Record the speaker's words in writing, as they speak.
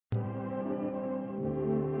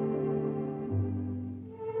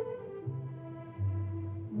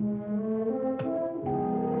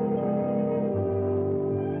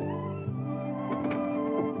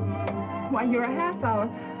Why, you're a half hour.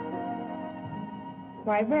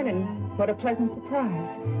 Why, Vernon, what a pleasant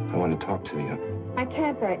surprise. I want to talk to you. I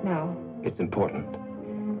can't right now. It's important.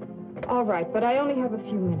 All right, but I only have a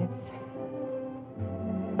few minutes.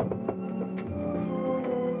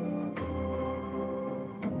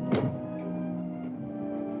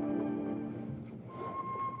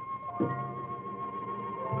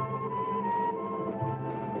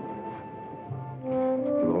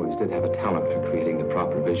 You always did have a talent for creating the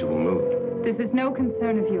proper visual mood. This is no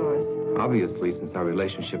concern of yours. Obviously, since our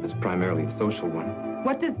relationship is primarily a social one.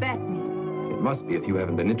 What does that mean? It must be if you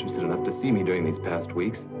haven't been interested enough to see me during these past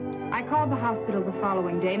weeks. I called the hospital the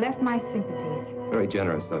following day, left my sympathies. Very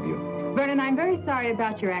generous of you. Vernon, I'm very sorry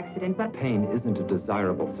about your accident, but... Pain isn't a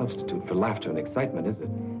desirable substitute for laughter and excitement, is it?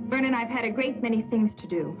 Vernon, I've had a great many things to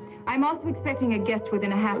do. I'm also expecting a guest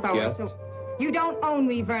within a half hour. Guest? So... You don't own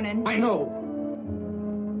me, Vernon. I know.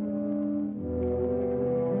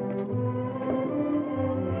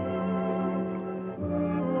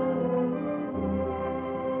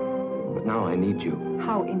 But now I need you.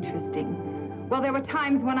 How interesting. Well, there were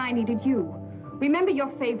times when I needed you. Remember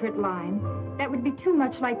your favorite line? That would be too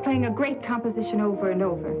much like playing a great composition over and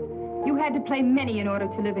over. You had to play many in order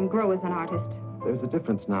to live and grow as an artist. There's a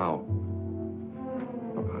difference now.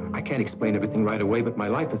 I can't explain everything right away, but my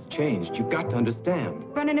life has changed. You've got to understand.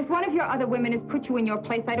 Vernon, if one of your other women has put you in your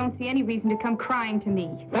place, I don't see any reason to come crying to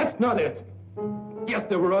me. That's not it. Yes,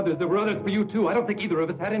 there were others. There were others for you, too. I don't think either of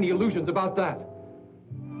us had any illusions about that.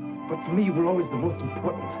 But for me, you were always the most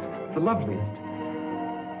important, the loveliest.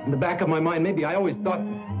 In the back of my mind, maybe I always thought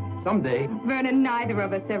someday... Vernon, neither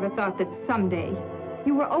of us ever thought that someday.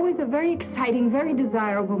 You were always a very exciting, very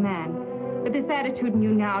desirable man. But this attitude in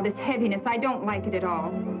you now, this heaviness, I don't like it at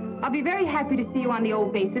all. I'll be very happy to see you on the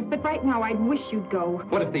old basis, but right now I'd wish you'd go.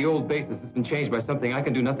 What if the old basis has been changed by something I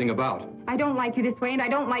can do nothing about? I don't like you this way, and I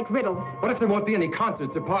don't like riddles. What if there won't be any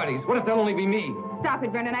concerts or parties? What if there'll only be me? Stop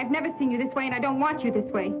it, Vernon. I've never seen you this way, and I don't want you this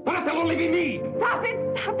way. What if there'll only be me? Stop it!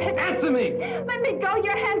 Stop it! Answer me! Let me go!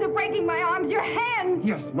 Your hands are breaking my arms! Your hands!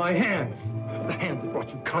 Yes, my hands. The hands that brought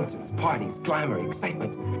you concerts, parties, glamour,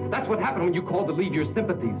 excitement. That's what happened when you called to leave your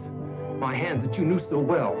sympathies. My hands that you knew so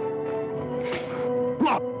well.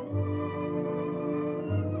 Look!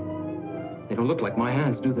 They don't look like my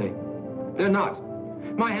hands, do they? They're not.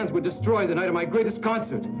 My hands were destroyed the night of my greatest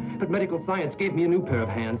concert. But medical science gave me a new pair of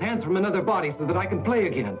hands. Hands from another body so that I can play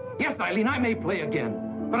again. Yes, Eileen, I may play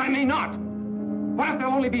again. But I may not. What if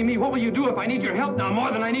there'll only be me? What will you do if I need your help now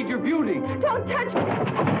more than I need your beauty? Don't touch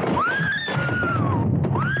me!